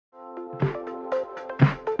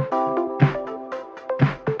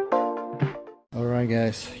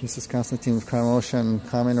guys, this is Constantine with Car Motion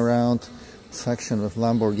coming around section with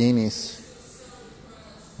Lamborghinis.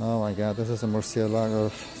 Oh my god, this is a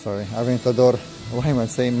Aventador. Why am I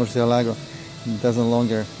saying Murcielago? It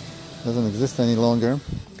doesn't exist any longer,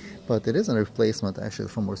 but it is a replacement actually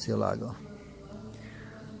for Murcielago.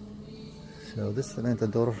 So this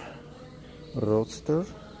Aventador Roadster,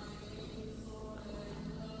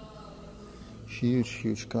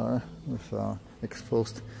 huge car with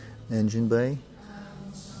exposed engine bay.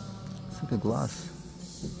 It's like a glass.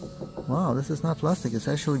 Wow, this is not plastic, it's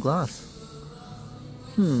actually glass.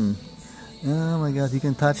 Oh my god, you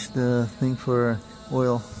can touch the thing for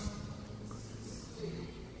oil.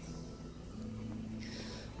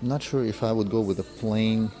 I'm not sure if I would go with a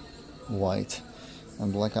plain white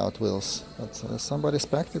and blackout wheels, but somebody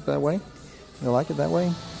spec'd it that way. You like it that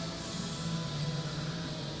way?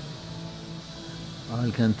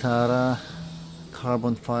 Alcantara,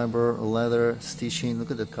 carbon fiber, leather, stitching.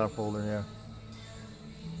 Look at that cup holder there.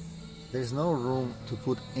 There's no room to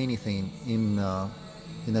put anything in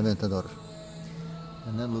Aventador.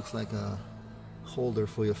 And that looks like a holder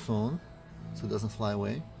for your phone, so it doesn't fly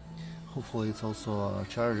away. Hopefully it's also a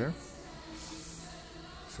charger.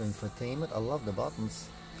 So infotainment, I love the buttons.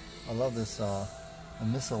 I love this a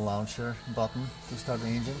missile launcher button to start the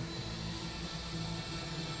engine.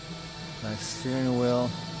 Nice steering wheel.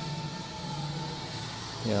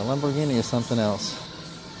 Yeah, Lamborghini is something else.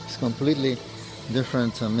 It's completely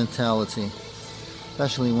different mentality,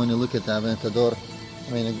 especially when you look at the Aventador.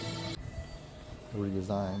 I mean,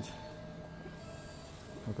 redesigned.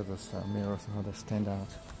 Look at this mirrors, how they stand out.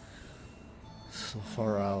 So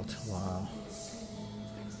far out, wow.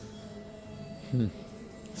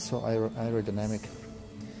 So aerodynamic.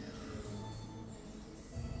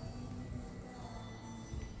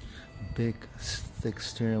 Big, thick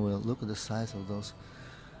steering wheel. Look at the size of those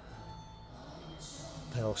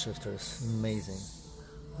pedal shifters. Amazing.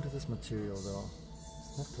 What is this material though?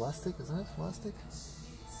 It's not plastic, isn't it? Plastic?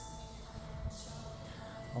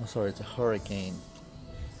 Oh, sorry, it's a Huracan.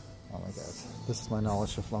 Oh my god. This is my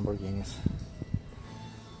knowledge of Lamborghinis.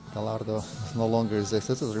 Gallardo no longer exists.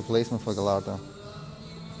 This is a replacement for Gallardo.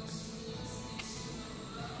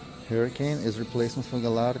 Huracan is replacement for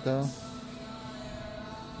Gallardo.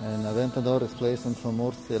 And Aventador is replacement for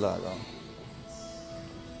Murcielago.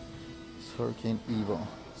 Huracan Evo.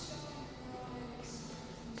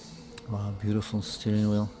 Wow, beautiful steering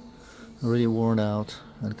wheel. Already worn out.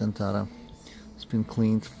 Alcantara. It's been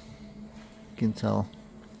cleaned. You can tell.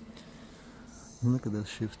 Look at this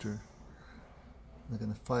shifter. Like in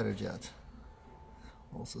a fighter jet.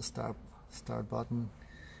 Also start button.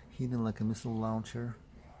 Hidden like a missile launcher.